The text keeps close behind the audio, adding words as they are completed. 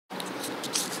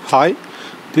Hi,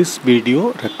 this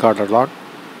video recorded on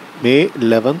May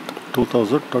 11th,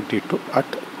 2022 at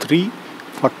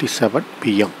 3:47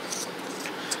 p.m.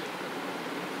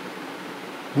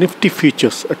 Nifty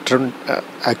futures trend.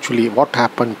 Actually, what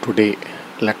happened today?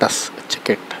 Let us check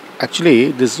it. Actually,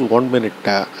 this is 1 minute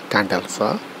candles.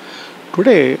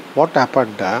 Today, what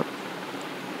happened?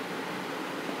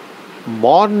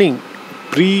 Morning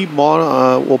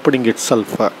opening itself,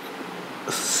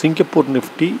 Singapore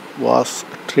Nifty was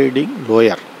trading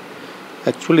lower.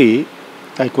 Actually,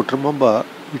 I could remember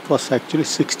it was actually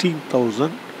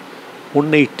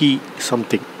 16,180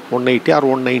 something, 180 or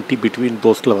 190 between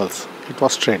those levels. It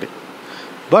was trading.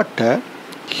 But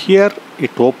here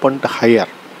it opened higher.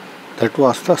 That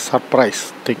was the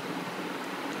surprise thing.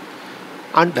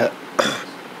 And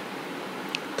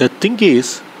the thing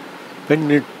is,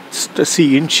 when it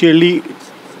see initially,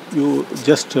 you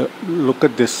just look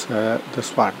at this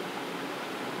one.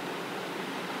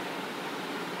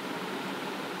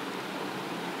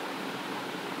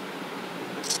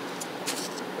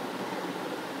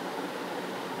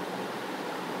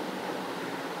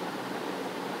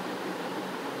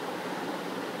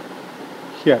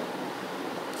 Here,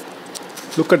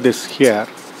 look at this here.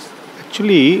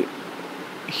 Actually,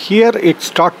 here it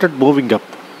started moving up.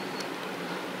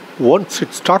 Once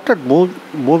it started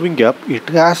moving up, it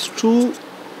has to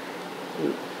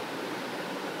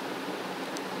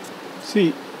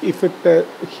see if it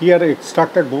here it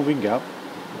started moving up.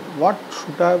 What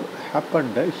should have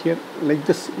happened here? Like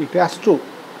this, it has to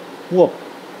move up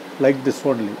like this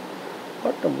only.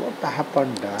 But what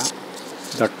happened?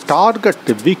 The target,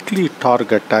 the weekly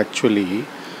target, actually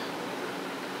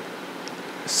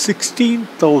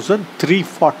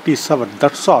 16,347.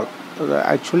 That's all.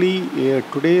 Actually,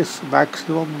 today's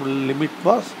maximum limit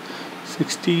was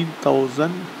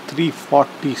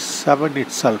 16,347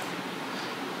 itself.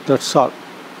 That's all.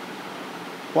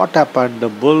 What happened? The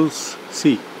bulls,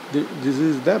 see, this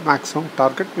is the maximum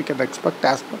target we can expect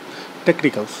as per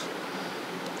technicals.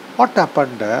 What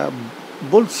happened?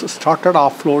 Bulls started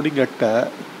offloading at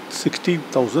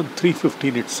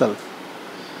 16,315 itself.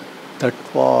 That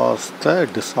was the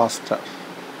disaster.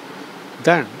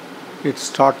 Then it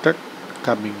started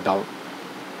coming down.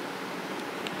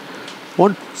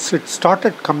 Once it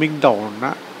started coming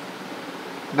down,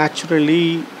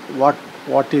 naturally, what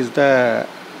is the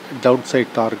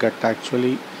downside target?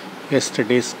 Actually,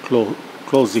 yesterday's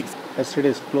closing.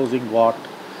 Yesterday's closing what?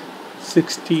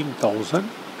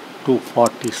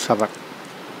 16,247.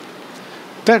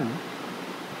 Then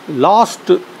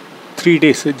last 3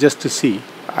 days, just to see,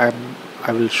 I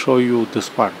will show you this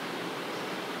one.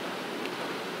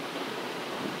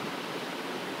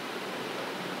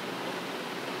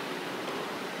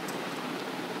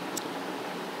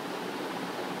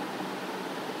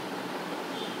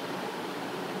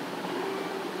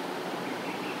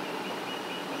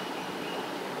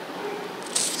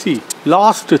 See,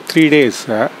 last 3 days,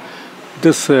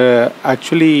 this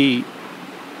actually,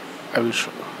 I will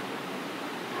show.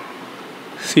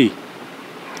 See,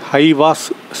 high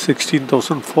was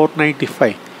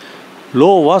 16,495,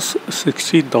 low was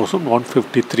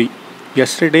 16,153.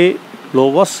 Yesterday, low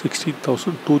was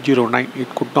 16,209.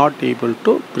 It could not able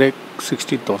to break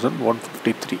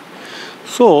 16,153.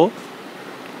 So,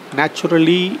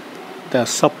 naturally, the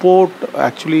support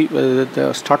actually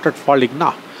started falling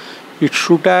now. It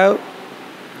should have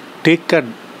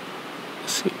taken,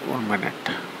 see, 1 minute.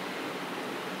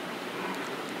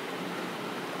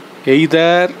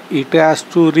 Either it has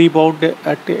to rebound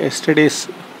at yesterday's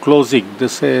closing,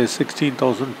 this is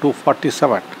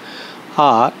 16,247,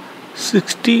 or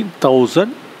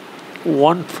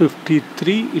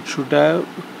 16,153, it should have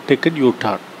taken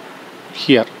U-turn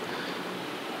here.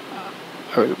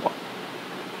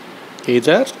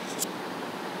 Either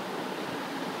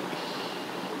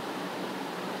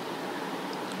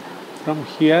from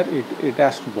here it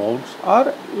has to bounce,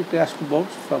 or it has to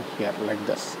bounce from here like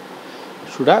this.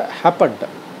 Should have happened.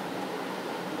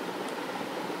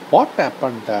 What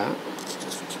happened?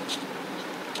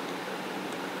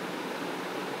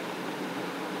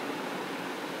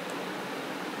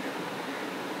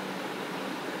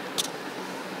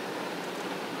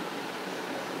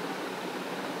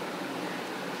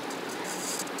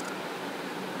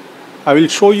 I will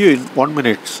show you in 1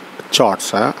 minute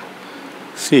charts.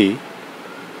 See.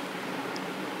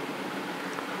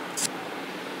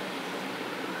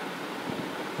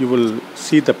 You will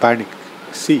see the panic.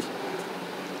 See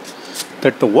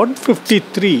that the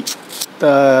 153,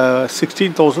 the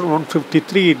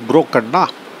 16,153, it broken now.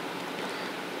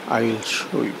 I will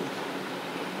show you.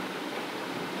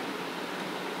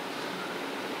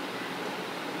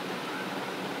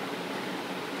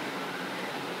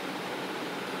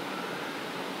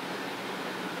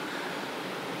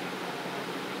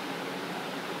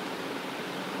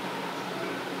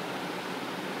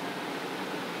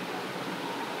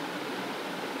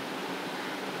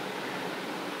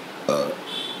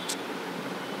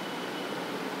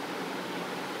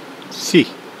 See,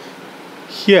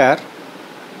 here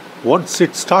once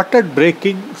it started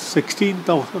breaking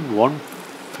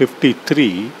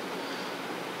 16,153,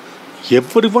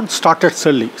 everyone started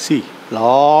selling. See,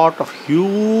 lot of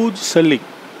huge selling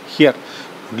here.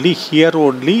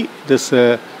 Only this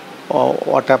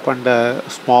what happened,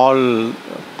 small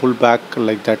pullback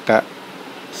like that.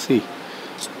 See,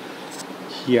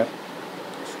 here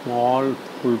small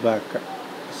pullback,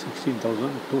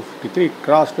 16,253. It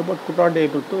crossed but could not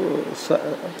able to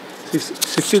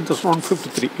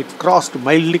 16,153. It crossed,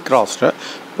 mildly crossed,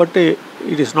 but it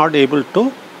is not able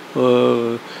to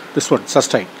this one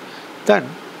sustain. Then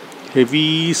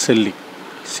heavy selling.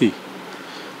 See,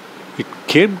 it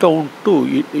came down to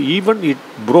even it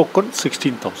broken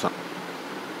 16,000.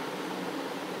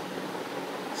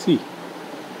 See,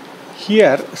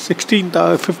 here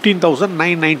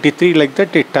 15,993 like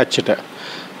that it touched.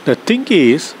 The thing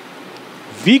is,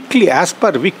 weekly, as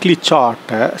per weekly chart,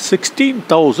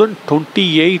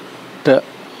 16,028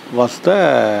 was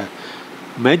the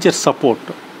major support.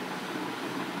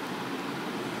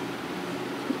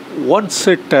 Once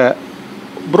it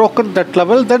broken that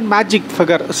level, then magic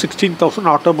figure 16,000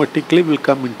 automatically will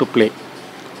come into play.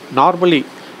 Normally,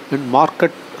 when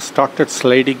market started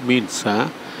sliding means that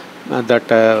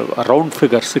round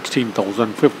figure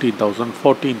 16,000, 15,000,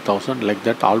 14,000 like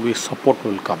that, always support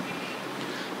will come.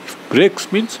 If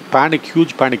breaks means panic,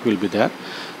 huge panic will be there.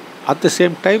 At the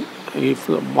same time, if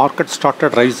market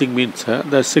started rising means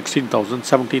the 16,000,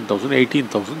 17,000,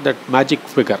 18,000, that magic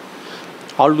figure,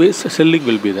 always selling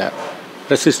will be there,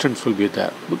 resistance will be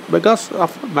there because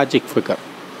of magic figure.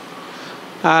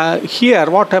 Here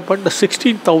what happened, the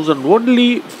 16,000,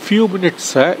 only few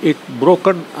minutes it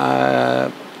broken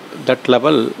that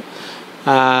level,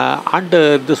 and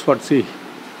this one, see,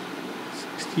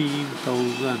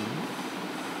 16,000.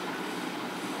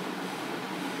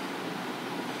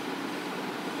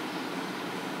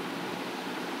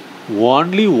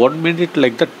 Only 1 minute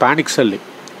like that panic selling.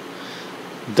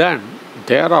 Then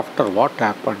thereafter what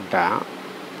happened,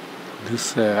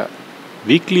 this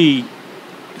weekly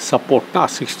support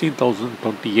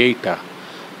 16,028,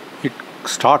 it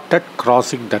started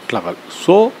crossing that level.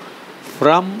 So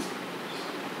from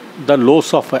the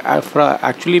lows of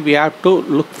actually we have to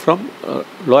look from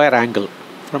lower angle.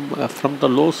 From the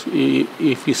lows,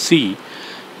 if you see,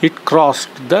 it crossed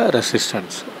the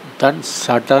resistance. Then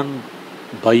sudden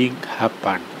buying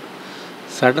happened.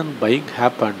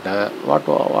 What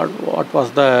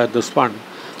was this one?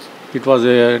 It was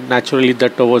naturally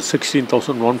that was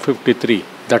 16,153.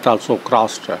 That also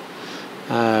crossed.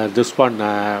 This one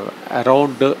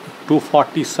around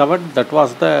 247. That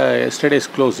was the yesterday's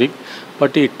closing,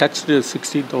 but it touched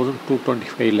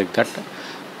 16,225 like that.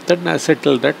 Then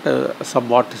settled that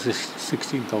somewhat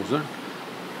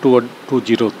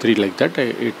 16,203 like that.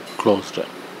 It closed.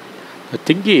 The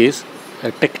thing is,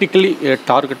 technically a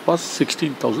target was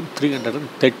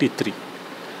 16,333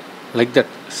 like that.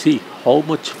 See how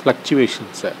much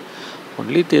fluctuations.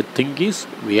 Only the thing is,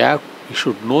 we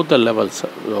should know the levels.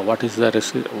 What is the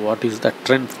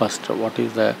trend first? What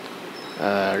is the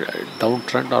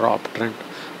downtrend or uptrend,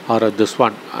 or this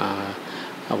one?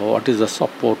 What is the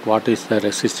support? What is the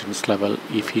resistance level?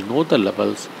 If you know the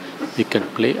levels, we can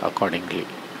play accordingly.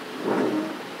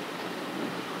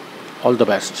 All the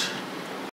best.